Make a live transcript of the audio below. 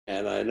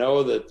And I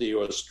know that the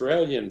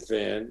Australian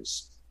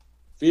fans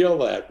feel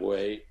that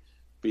way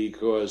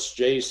because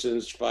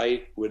Jason's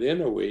fight with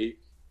Inoue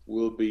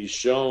will be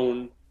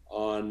shown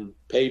on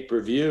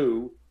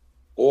pay-per-view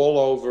all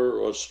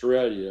over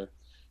Australia.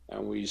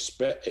 And we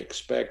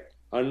expect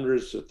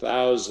hundreds of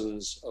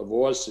thousands of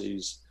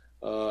Aussies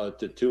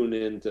to tune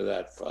into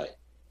that fight.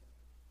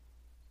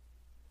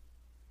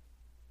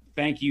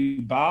 Thank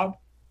you, Bob.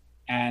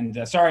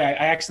 And sorry, I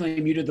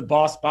accidentally muted the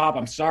boss, Bob.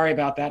 I'm sorry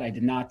about that. I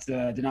did not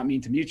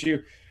mean to mute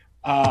you.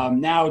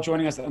 Now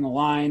joining us on the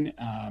line,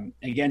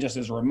 again, just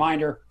as a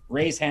reminder,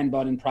 raise hand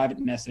button, private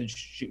message,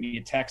 shoot me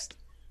a text,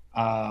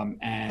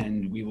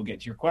 and we will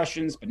get to your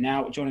questions. But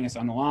now joining us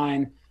on the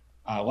line,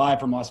 live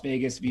from Las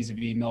Vegas,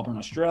 vis-a-vis Melbourne,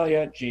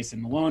 Australia, Jason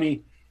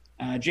Moloney.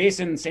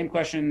 Jason, same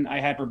question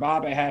I had for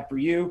Bob, I had for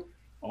you.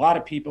 A lot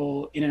of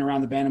people in and around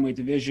the bantamweight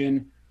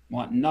division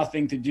want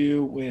nothing to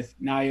do with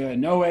Naoya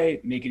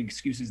Inoue, making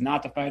excuses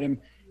not to fight him.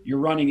 You're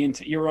running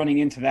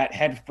into that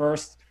head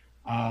first.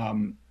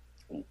 Can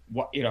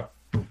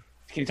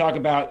you talk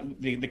about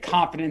the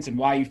confidence and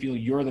why you feel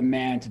you're the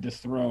man to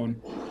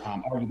dethrone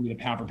arguably the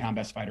pound for pound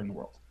best fighter in the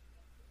world?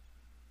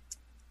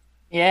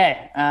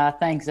 Yeah,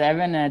 thanks,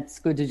 Evan. It's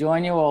good to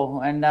join you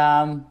all. And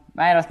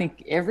mate, I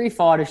think every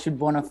fighter should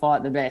want to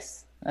fight the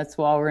best. That's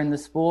why we're in the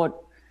sport.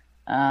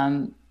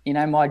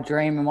 My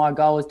dream and my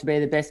goal is to be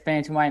the best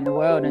bantamweight in the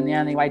world, and the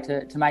only way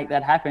to make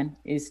that happen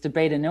is to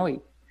beat Inoue.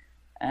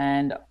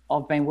 And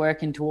I've been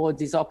working towards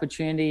this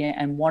opportunity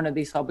and wanted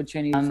this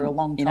opportunity for a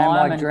long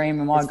time. My dream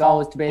and my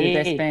goal is to be the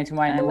best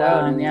bantamweight in the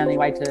world, and the only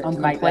way to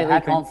make that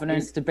happen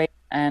is to beat.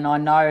 And I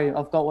know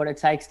I've got what it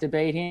takes to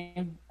beat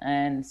him.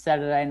 And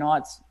Saturday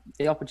night's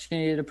the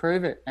opportunity to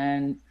prove it,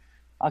 and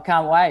I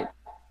can't wait.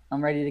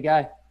 I'm ready to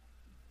go.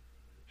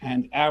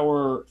 And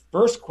our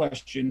first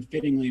question,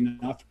 fittingly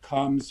enough,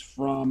 comes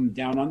from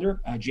Down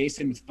Under,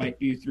 Jason with Fight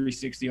View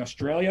 360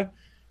 Australia.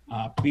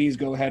 Please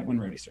go ahead when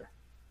ready, sir.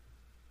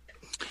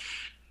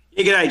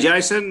 Yeah, g'day,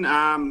 Jason.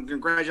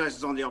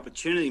 Congratulations on the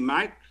opportunity,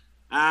 mate.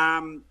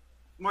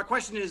 My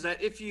question is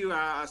that if you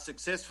are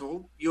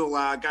successful, you'll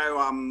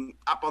go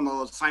up on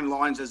the same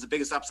lines as the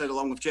biggest upset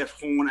along with Jeff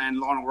Horn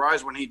and Lionel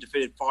Rose when he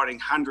defeated Fighting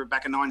 100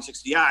 back in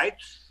 1968.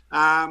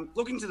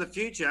 Looking to the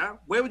future,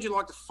 where would you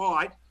like to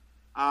fight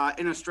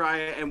in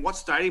Australia, and what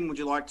stadium would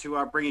you like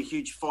to bring a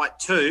huge fight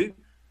to?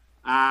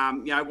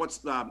 What's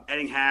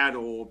Etihad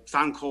or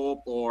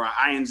Suncorp or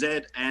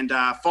ANZ? And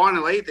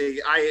finally,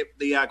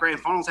 the grand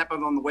finals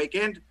happened on the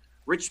weekend.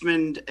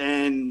 Richmond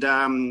and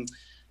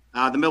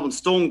the Melbourne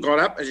Storm got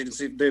up, as you can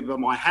see there by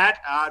my hat.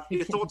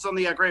 Your thoughts on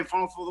the grand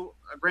finals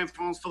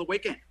for the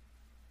weekend?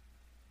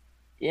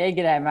 Yeah,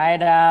 g'day,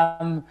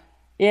 mate.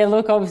 Yeah,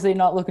 look, obviously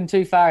not looking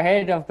too far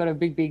ahead. I've got a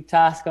big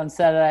task on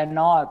Saturday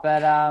night,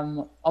 but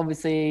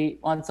obviously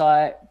once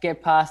I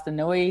get past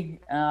Inoue,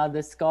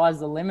 the sky's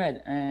the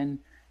limit, and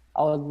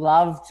I would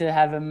love to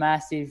have a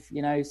massive,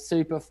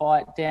 super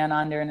fight down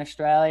under in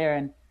Australia.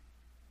 And,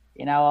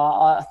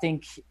 I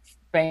think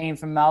being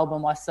from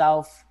Melbourne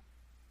myself,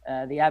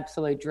 the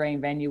absolute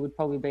dream venue would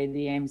probably be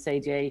the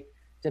MCG.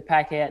 To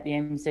pack out the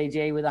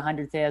MCG with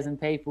 100,000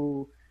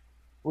 people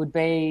would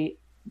be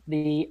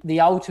the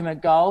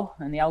ultimate goal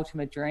and the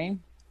ultimate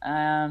dream,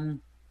 and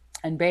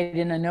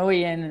beating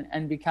Inoue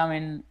and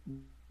becoming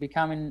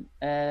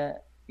a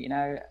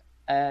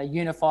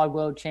unified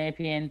world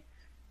champion,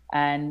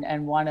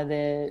 and one of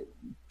this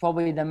will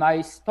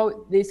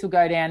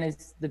go down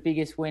as the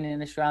biggest win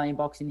in Australian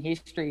boxing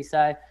history.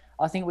 So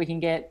I think we can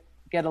get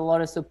a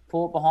lot of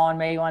support behind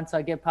me once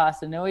I get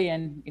past Inoue,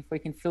 and if we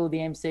can fill the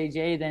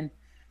MCG, then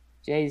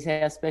geez,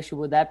 how special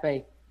would that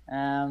be?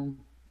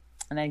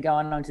 And then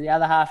going on to the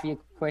other half of your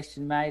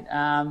question, mate,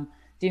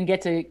 didn't get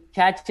to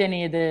catch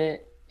any of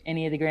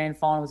the grand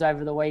finals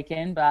over the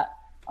weekend, but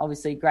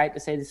obviously great to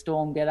see the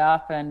Storm get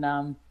up,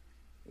 and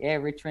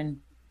Richmond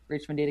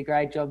did a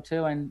great job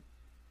too, and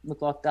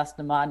looked like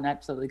Dustin Martin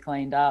absolutely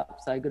cleaned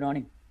up. So good on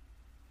him.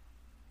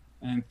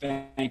 And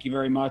thank you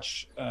very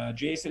much,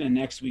 Jason. And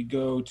next we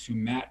go to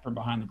Matt from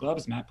Behind the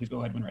Gloves. Matt, please go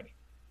ahead when ready.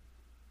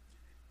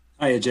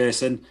 Hiya,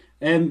 Jason.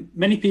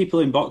 Many people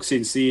in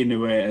boxing see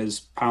Inoue as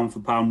pound for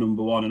pound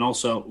number one, and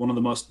also one of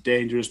the most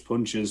dangerous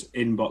punchers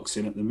in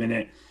boxing at the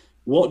minute.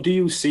 What do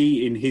you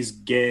see in his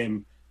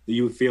game that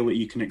you feel that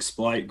you can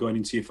exploit going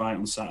into your fight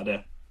on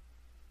Saturday?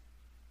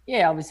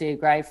 Yeah, obviously a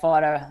great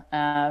fighter.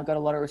 I've got a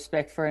lot of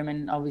respect for him,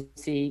 and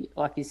obviously,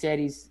 like you said,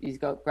 he's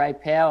got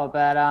great power.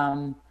 But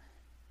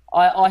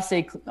I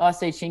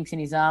see chinks in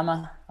his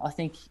armour. I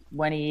think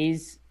when he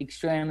is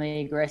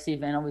extremely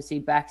aggressive and obviously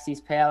backs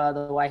his power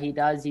the way he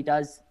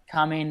does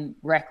come in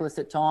reckless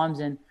at times,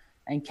 and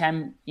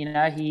can,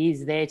 he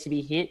is there to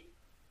be hit,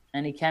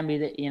 and he can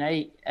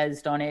be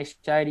as Dinesh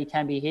showed, he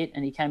can be hit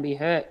and he can be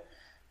hurt.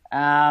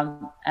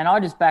 And I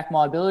just back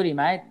my ability,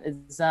 mate.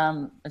 It's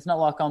not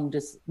like I'm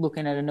just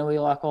looking at Inoue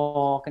like,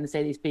 I can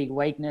see this big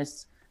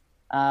weakness.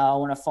 I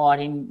want to fight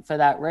him for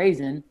that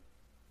reason.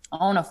 I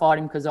want to fight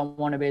him because I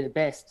want to be the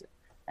best,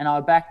 and I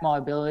back my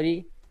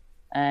ability,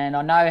 and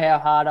I know how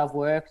hard I've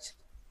worked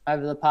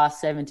over the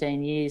past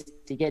 17 years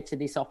to get to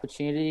this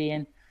opportunity,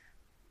 and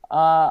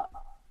I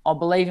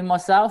believe in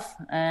myself,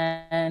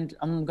 and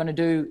I'm going to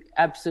do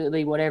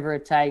absolutely whatever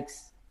it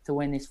takes to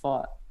win this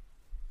fight.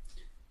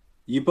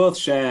 You both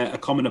share a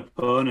common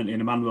opponent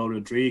in Emmanuel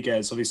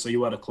Rodriguez. Obviously,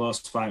 you had a close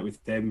fight with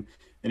him,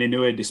 and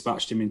Inoue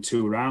dispatched him in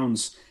 2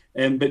 rounds.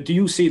 But do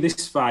you see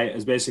this fight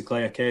as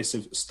basically a case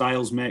of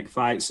styles make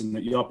fights, and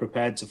that you're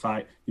prepared to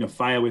fight,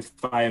 fire with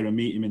fire and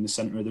meet him in the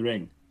centre of the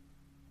ring?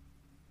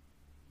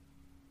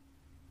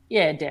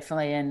 Yeah,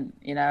 definitely. And,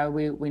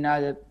 we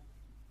know that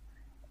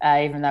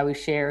even though we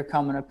share a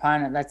common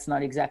opponent, that's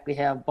not exactly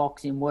how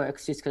boxing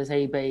works. Just because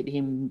he beat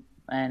him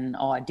and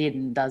I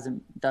didn't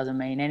doesn't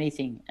mean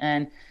anything.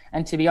 And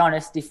to be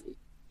honest, if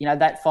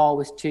that fight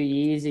was 2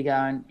 years ago,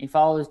 and if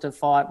I was to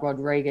fight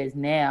Rodriguez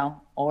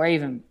now, or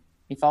even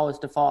if I was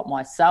to fight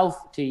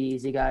myself 2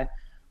 years ago,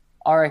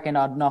 I reckon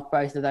I'd knock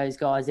both of those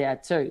guys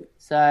out too.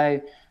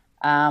 So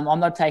I'm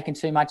not taking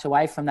too much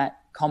away from that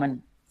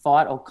common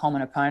fight or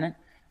common opponent.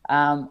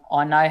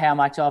 I know how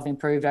much I've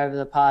improved over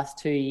the past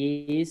 2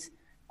 years,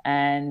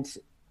 and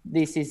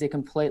this is a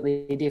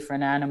completely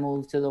different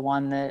animal to the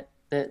one that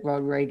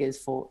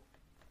Rodriguez fought.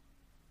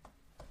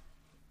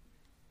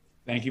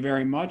 Thank you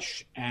very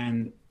much.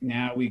 And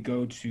now we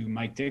go to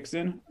Mike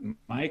Dixon.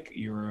 Mike,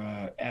 you're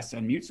asked to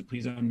unmute, so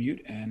please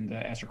unmute and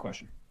ask your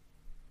question.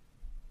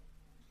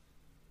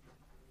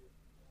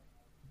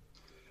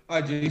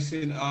 Hi,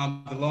 Jason.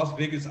 The Las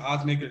Vegas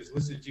odds makers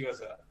listed you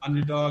as an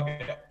underdog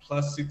at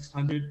plus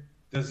 600.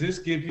 Does this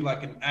give you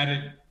like an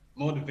added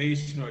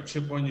motivation or a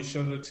chip on your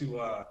shoulder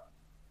to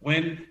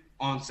win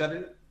on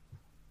Saturday?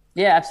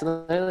 Yeah,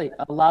 absolutely.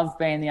 I love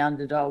being the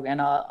underdog, and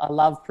I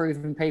love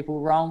proving people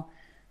wrong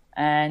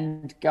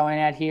and going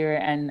out here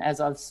and, as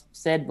I've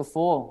said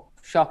before,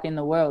 shocking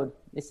the world.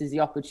 This is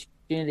the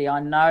opportunity. I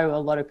know a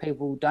lot of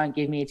people don't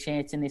give me a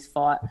chance in this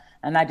fight,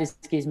 and that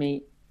just gives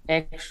me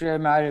extra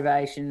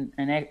motivation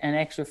and an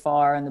extra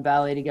fire in the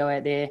belly to go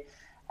out there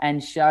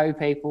and show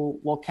people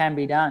what can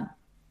be done.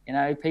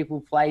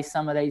 People play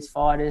some of these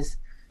fighters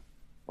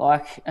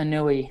like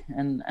Inoue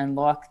and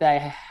like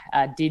they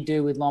did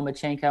do with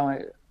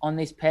Lomachenko on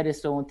this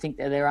pedestal and think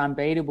that they're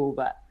unbeatable,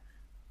 but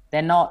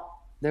they're not.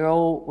 We're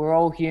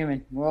all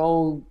human. We're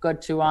all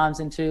got 2 arms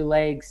and 2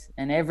 legs,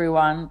 and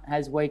everyone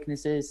has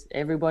weaknesses.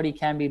 Everybody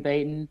can be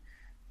beaten,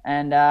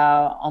 and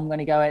I'm going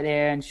to go out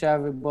there and show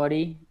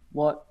everybody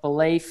what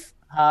belief,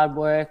 hard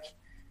work,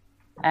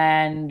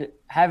 and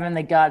having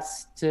the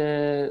guts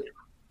to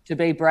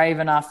be brave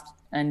enough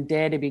and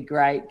dare to be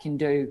great can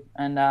do.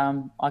 And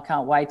I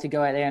can't wait to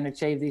go out there and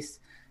achieve this.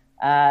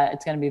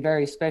 It's going to be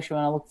very special,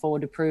 and I look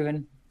forward to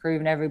proving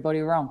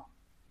everybody wrong.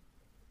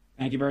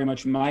 Thank you very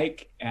much,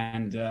 Mike.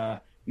 And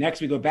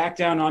next we go back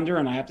down under,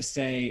 and I have to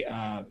say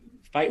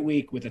fight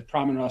week with a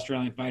prominent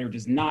Australian fighter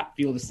does not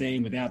feel the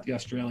same without the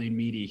Australian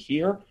media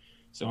here.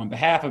 So on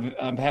behalf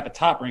of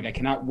Top Rank, I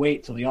cannot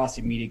wait till the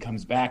Aussie media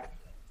comes back.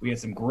 We had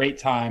some great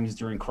times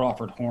during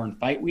Crawford Horn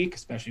Fight Week,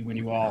 especially when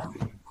you all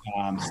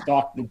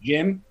stalked the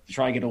gym to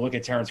try and get a look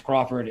at Terrence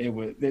Crawford.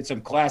 There's some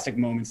classic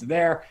moments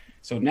there.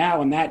 So now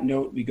on that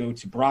note, we go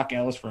to Brock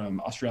Ellis from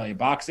Australia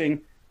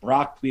Boxing.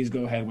 Brock, please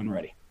go ahead when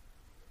ready.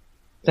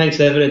 Thanks,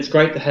 Evan. It's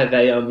great to have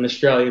an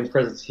Australian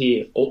presence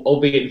here,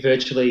 albeit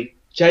virtually.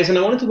 Jason,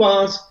 I wanted to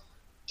ask,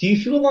 do you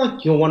feel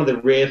like you're one of the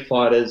rare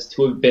fighters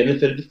to have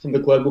benefited from the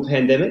global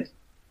pandemic?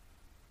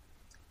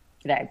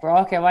 G'day,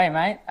 Brock. How are you,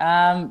 mate?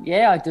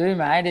 Yeah, I do,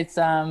 mate. It's,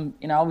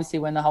 obviously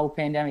when the whole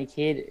pandemic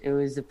hit, it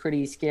was a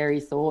pretty scary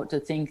thought to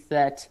think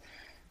that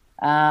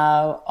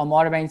I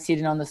might have been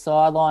sitting on the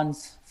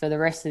sidelines for the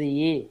rest of the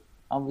year.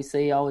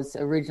 Obviously, I was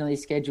originally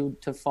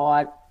scheduled to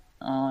fight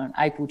on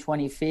April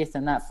 25th,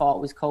 and that fight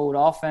was called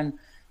off. And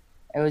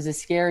it was a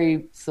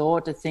scary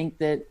thought to think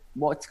that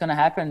what's going to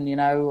happen.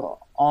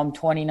 I'm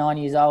 29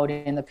 years old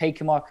in the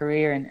peak of my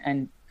career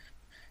and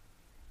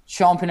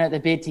chomping at the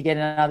bit to get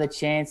another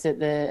chance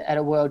at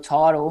a world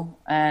title,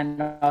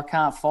 and I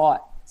can't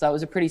fight. So it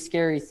was a pretty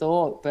scary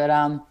thought.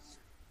 But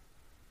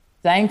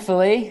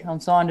thankfully, I'm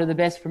signed to the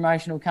best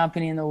promotional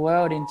company in the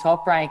world in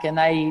Top Rank, and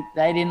they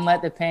didn't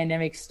let the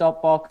pandemic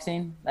stop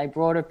boxing. They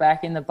brought it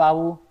back in the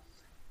bubble,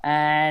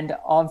 and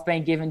I've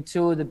been given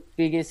 2 of the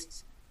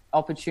biggest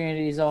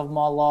opportunities of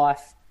my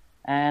life.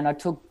 And I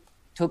took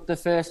the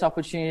first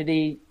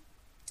opportunity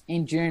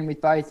in June with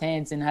both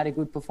hands and had a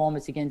good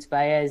performance against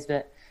Baez,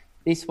 but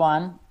this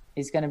one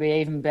is going to be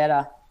even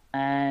better,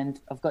 and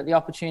I've got the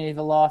opportunity of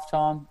a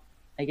lifetime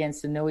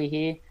against Inoue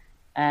here,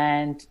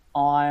 and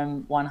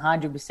I'm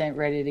 100%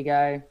 ready to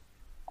go,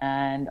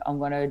 and I'm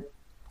going to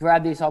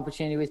grab this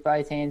opportunity with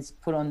both hands,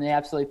 put on the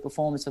absolute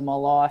performance of my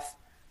life,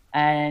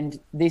 and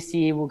this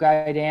year will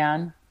go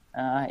down,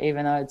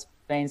 even though it's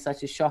been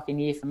such a shocking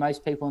year for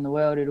most people in the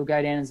world, it'll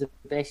go down as the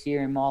best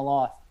year in my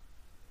life.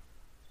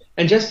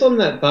 And just on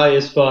that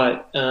Baez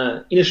fight,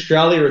 in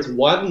Australia, it's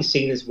widely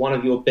seen as one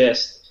of your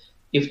best,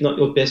 if not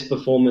your best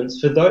performance.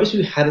 For those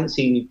who hadn't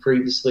seen you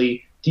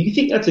previously, do you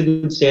think that's a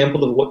good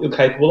sample of what you're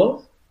capable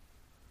of?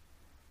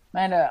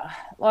 Man, I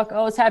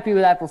was happy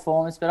with that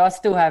performance, but I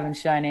still haven't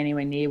shown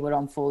anywhere near what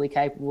I'm fully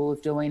capable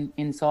of doing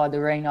inside the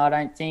ring, I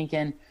don't think,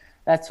 and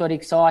that's what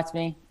excites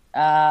me.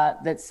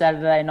 that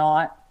Saturday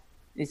night,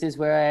 this is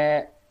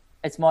where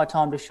it's my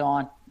time to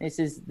shine. This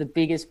is the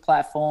biggest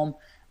platform,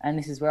 and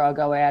this is where I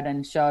go out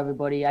and show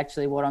everybody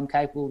actually what I'm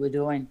capable of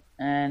doing.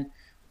 And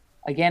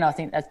again, I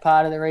think that's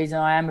part of the reason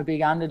I am a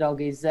big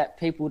underdog, is that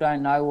people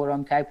don't know what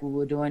I'm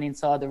capable of doing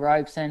inside the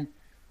ropes, and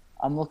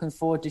I'm looking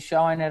forward to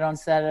showing it on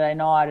Saturday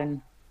night,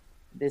 and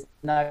there's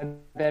no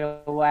better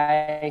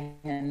way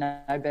and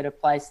no better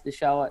place to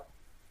show it.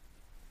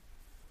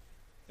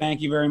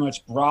 Thank you very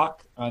much,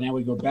 Brock. Now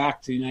we go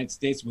back to the United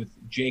States with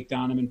Jake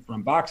Donovan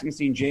from Boxing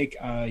Scene. Jake,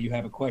 you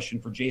have a question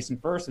for Jason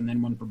first and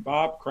then one for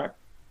Bob, correct?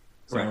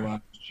 Correct. So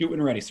shoot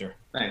when ready, sir.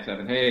 Thanks,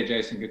 Evan. Hey,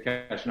 Jason, good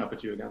catching up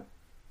with you again.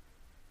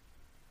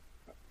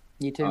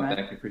 You too, man.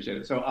 Thank you, appreciate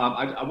it. So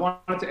I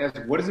wanted to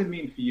ask, what does it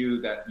mean for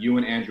you that you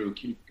and Andrew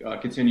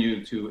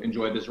continue to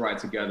enjoy this ride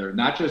together?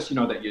 Not just,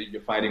 that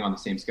you're fighting on the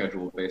same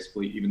schedule,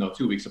 basically, even though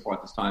 2 weeks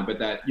apart this time, but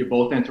that you're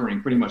both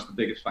entering pretty much the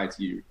biggest fights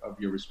of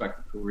your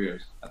respective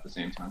careers at the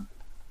same time.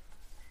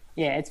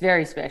 Yeah, it's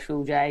very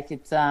special, Jake.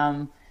 It's, me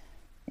and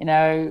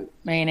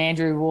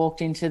Andrew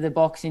walked into the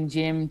boxing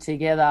gym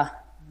together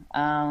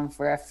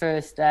for our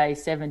first day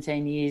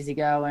 17 years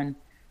ago, and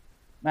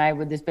mate,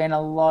 there's been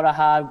a lot of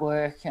hard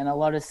work and a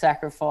lot of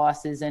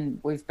sacrifices, and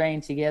we've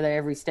been together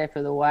every step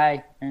of the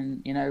way,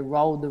 and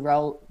rolled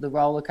the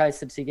roller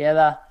coaster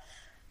together.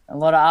 A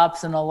lot of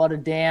ups and a lot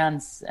of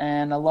downs,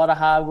 and a lot of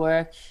hard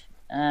work.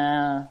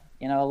 A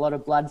lot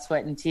of blood,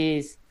 sweat, and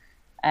tears.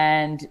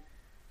 And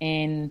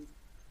in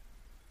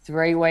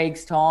 3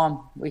 weeks' time,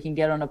 we can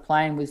get on a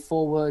plane with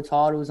 4 world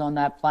titles on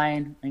that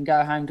plane and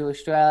go home to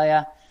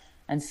Australia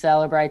and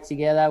celebrate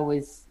together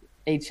with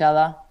each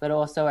other, but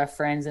also our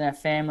friends and our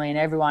family and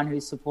everyone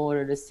who's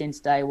supported us since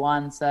day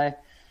one. So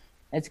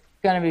it's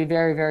going to be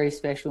very, very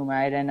special,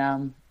 mate. And,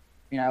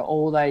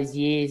 all those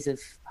years of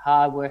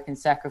hard work and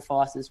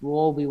sacrifices will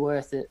all be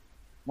worth it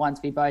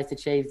once we both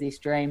achieve this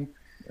dream.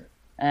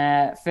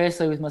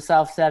 Firstly with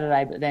myself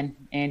Saturday, but then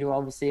Andrew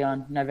obviously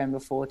on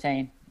November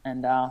 14.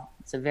 And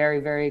it's a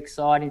very, very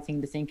exciting thing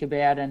to think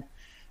about. And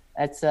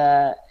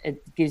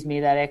it gives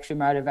me that extra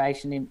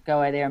motivation to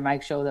go out there and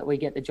make sure that we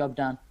get the job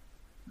done.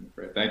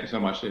 Great. Thank you so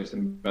much,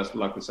 Jason. Best of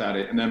luck with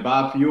Saturday. And then,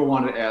 Bob, for you, I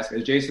wanted to ask,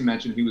 as Jason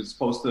mentioned,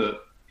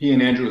 he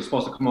and Andrew were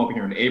supposed to come over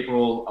here in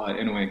April.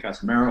 Inoue and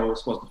Casimiro were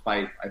supposed to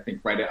fight, I think,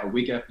 right a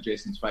week after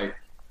Jason's fight.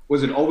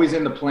 Was it always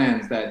in the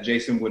plans that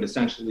Jason would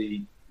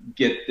essentially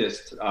get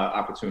this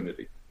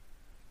opportunity,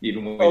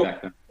 even way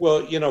back then?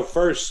 Well,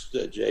 first,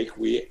 Jake,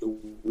 we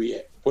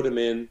put him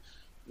in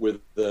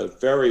with a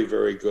very,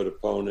 very good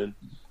opponent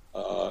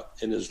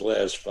in his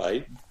last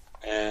fight.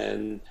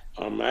 And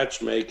our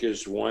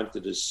matchmakers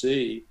wanted to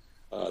see,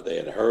 they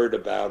had heard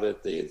about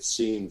it, they had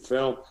seen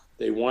film,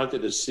 they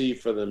wanted to see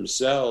for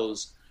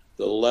themselves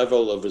the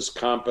level of his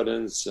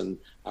competence and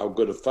how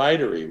good a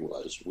fighter he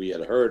was. We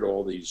had heard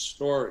all these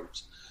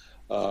stories,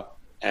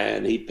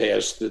 and he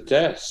passed the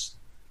test.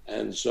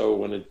 And so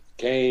when it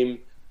came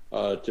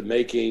to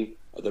making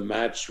the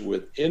match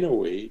with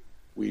Inoue,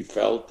 we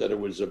felt that it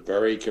was a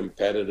very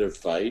competitive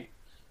fight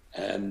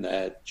and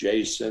that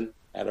Jason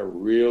had a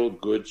real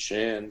good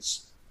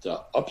chance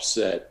to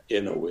upset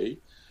Inoue,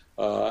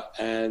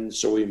 and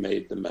so we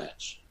made the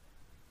match.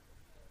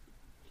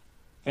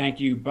 Thank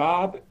you,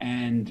 Bob.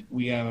 And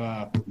we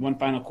have one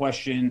final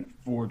question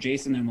for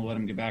Jason, and we'll let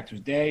him get back to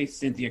his day.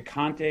 Cynthia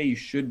Conte, you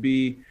should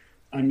be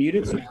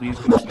unmuted, so please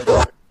go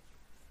ahead.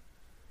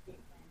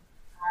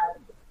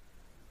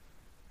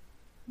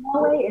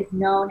 Moloney is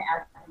known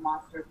as a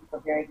monster with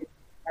a very good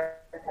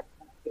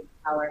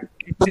power.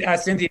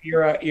 Cynthia,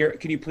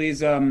 can you please?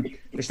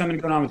 There's something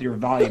going on with your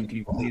volume. Can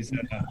you please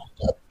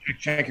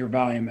check your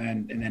volume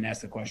and then ask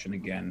the question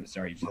again?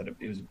 Sorry, you said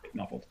it was a bit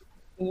muffled.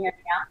 Can you hear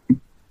me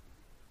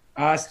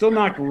now? Still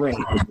not great.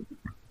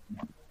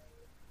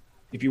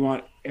 If you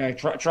want,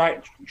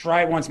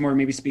 try it once more.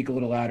 Maybe speak a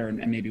little louder,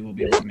 and maybe we'll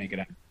be able to make it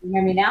out. Can you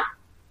hear me now?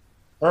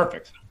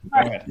 Perfect. Go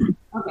ahead.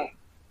 Okay.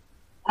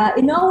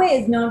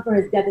 Inoue is known for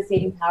his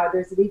devastating power.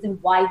 There's a reason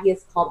why he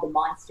is called the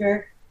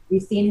monster.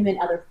 We've seen him in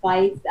other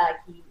fights.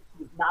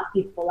 He's knocked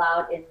people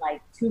out in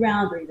like 2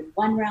 rounds or even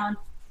 1 round.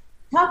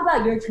 Talk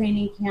about your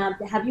training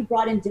camp. Have you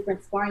brought in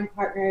different sparring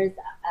partners?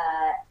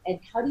 And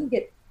how do you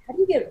get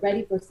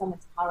ready for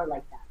someone's power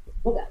like that?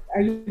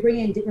 Are you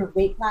bringing in different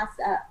weight class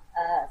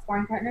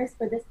sparring partners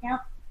for this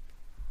camp?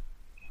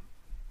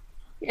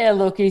 Yeah,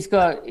 look, he's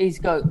got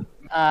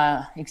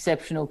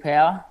exceptional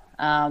power,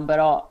 but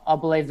I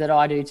believe that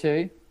I do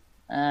too.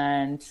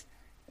 And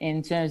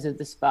in terms of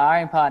the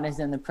sparring partners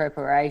and the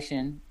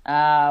preparation,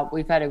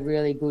 we've had a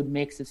really good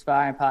mix of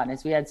sparring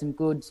partners. We had some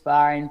good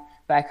sparring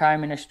back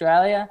home in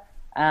Australia,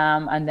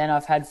 and then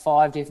I've had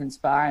 5 different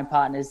sparring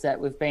partners that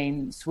we've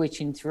been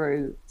switching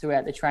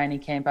throughout the training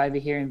camp over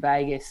here in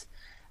Vegas.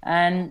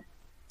 And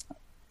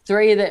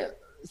 3 of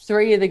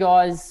the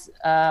guys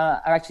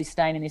are actually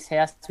staying in this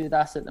house with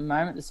us at the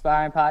moment, the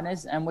sparring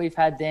partners, and we've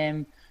had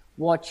them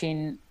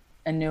watching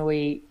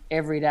Inoue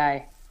every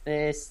day.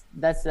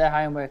 That's their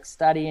homework,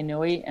 study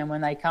Inoue, and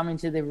when they come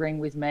into the ring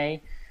with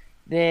me,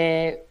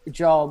 their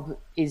job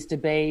is to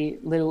be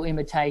little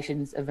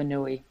imitations of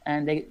Inui,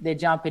 and they're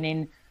jumping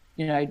in,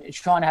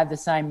 trying to have the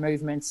same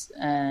movements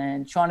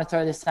and trying to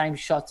throw the same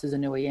shots as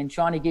Inui and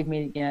trying to give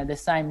me, the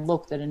same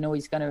look that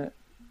Inui's going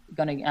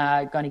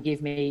to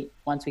give me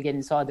once we get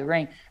inside the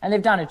ring. And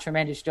they've done a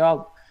tremendous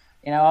job.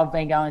 I've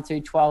been going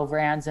through 12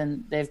 rounds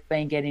and they've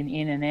been getting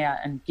in and out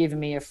and giving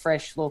me a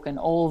fresh look, and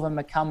all of them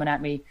are coming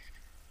at me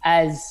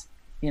as,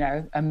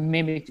 a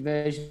mimicked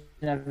version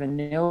of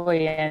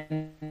Inui.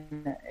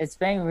 And it's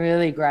been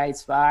really great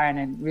sparring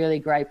and really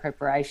great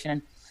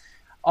preparation.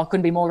 I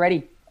couldn't be more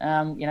ready.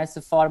 It's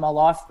the fight of my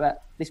life,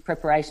 but this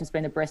preparation's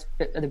been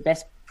the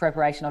best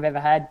preparation I've ever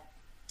had,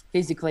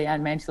 physically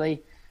and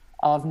mentally.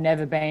 I've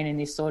never been in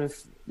this sort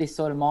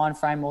of mind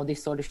frame or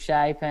this sort of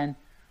shape, and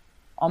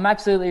I'm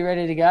absolutely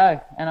ready to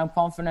go. And I'm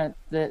confident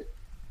that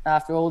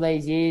after all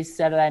these years,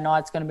 Saturday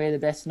night's going to be the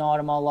best night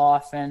of my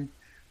life, and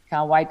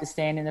can't wait to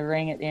stand in the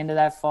ring at the end of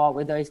that fight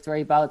with those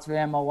 3 bullets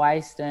around my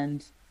waist,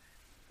 and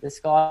the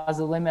sky's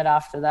the limit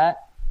after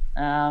that.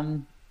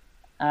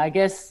 I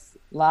guess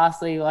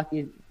lastly, like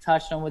you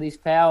touched on with his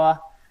power,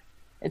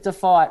 it's a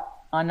fight.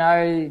 I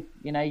know,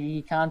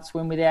 you can't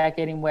swim without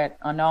getting wet.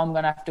 I know I'm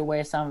going to have to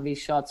wear some of his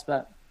shots,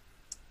 but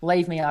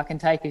believe me, I can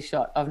take a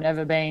shot. I've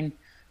never been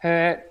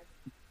hurt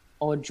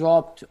or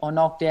dropped or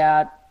knocked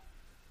out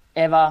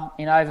ever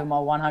in over my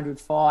 100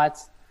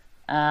 fights.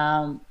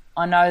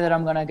 I know that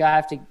I'm going to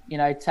have to,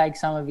 take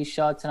some of his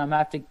shots, and I'm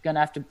going to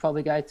have to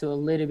probably go through a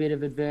little bit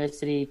of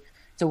adversity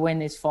to win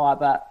this fight.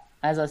 But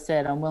as I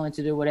said, I'm willing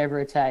to do whatever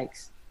it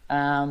takes.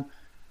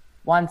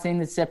 One thing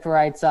that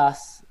separates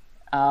us,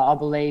 I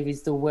believe,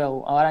 is the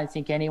will. I don't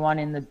think anyone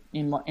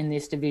in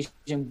this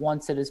division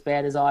wants it as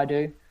bad as I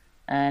do.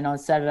 And on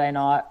Saturday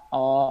night,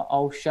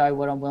 I'll show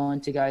what I'm willing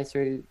to go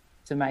through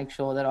to make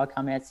sure that I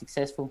come out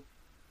successful.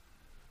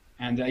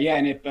 And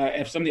and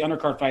if some of the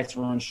undercard fights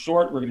run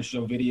short, we're going to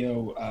show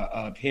video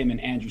of him and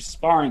Andrew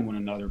sparring one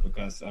another,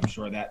 because I'm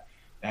sure that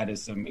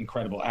is some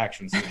incredible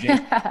action. So, Jay,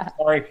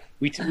 sorry,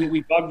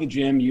 we bugged the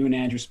gym. You and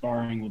Andrew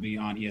sparring will be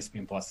on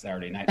ESPN Plus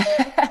Saturday night.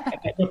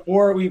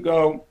 Before we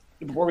go,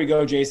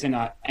 Jason,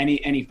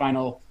 any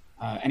final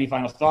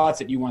thoughts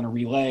that you want to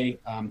relay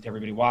to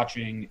everybody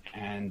watching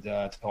and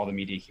to all the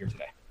media here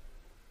today?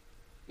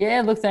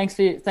 Yeah, look, thanks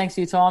for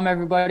your time,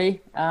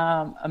 everybody.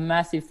 A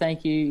massive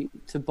thank you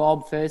to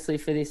Bob, firstly,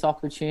 for this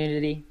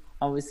opportunity.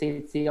 Obviously,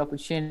 it's the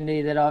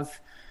opportunity that I've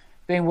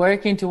been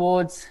working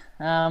towards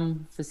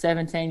for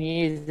 17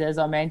 years, as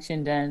I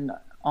mentioned, and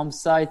I'm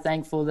so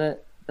thankful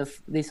that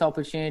this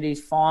opportunity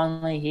is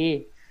finally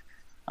here.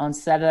 On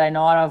Saturday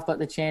night, I've got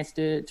the chance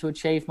to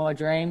achieve my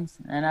dreams,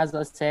 and as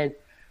I said,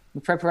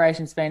 the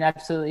preparation's been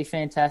absolutely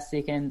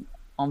fantastic, and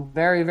I'm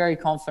very, very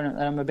confident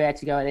that I'm about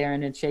to go there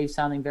and achieve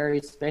something very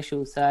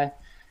special. So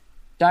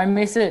don't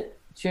miss it.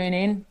 Tune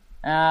in.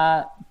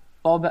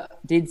 Bob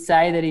did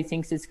say that he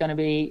thinks it's going to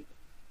be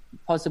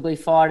possibly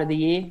fight of the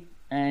year,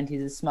 and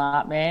he's a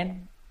smart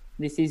man.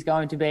 This is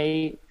going to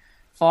be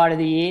fight of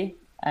the year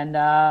and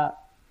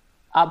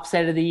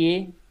upset of the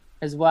year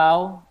as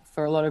well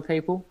for a lot of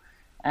people.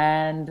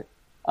 And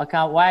I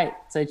can't wait.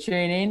 So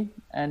tune in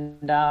and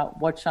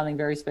watch something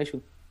very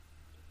special.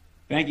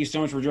 Thank you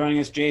so much for joining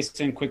us,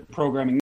 Jason. Quick programming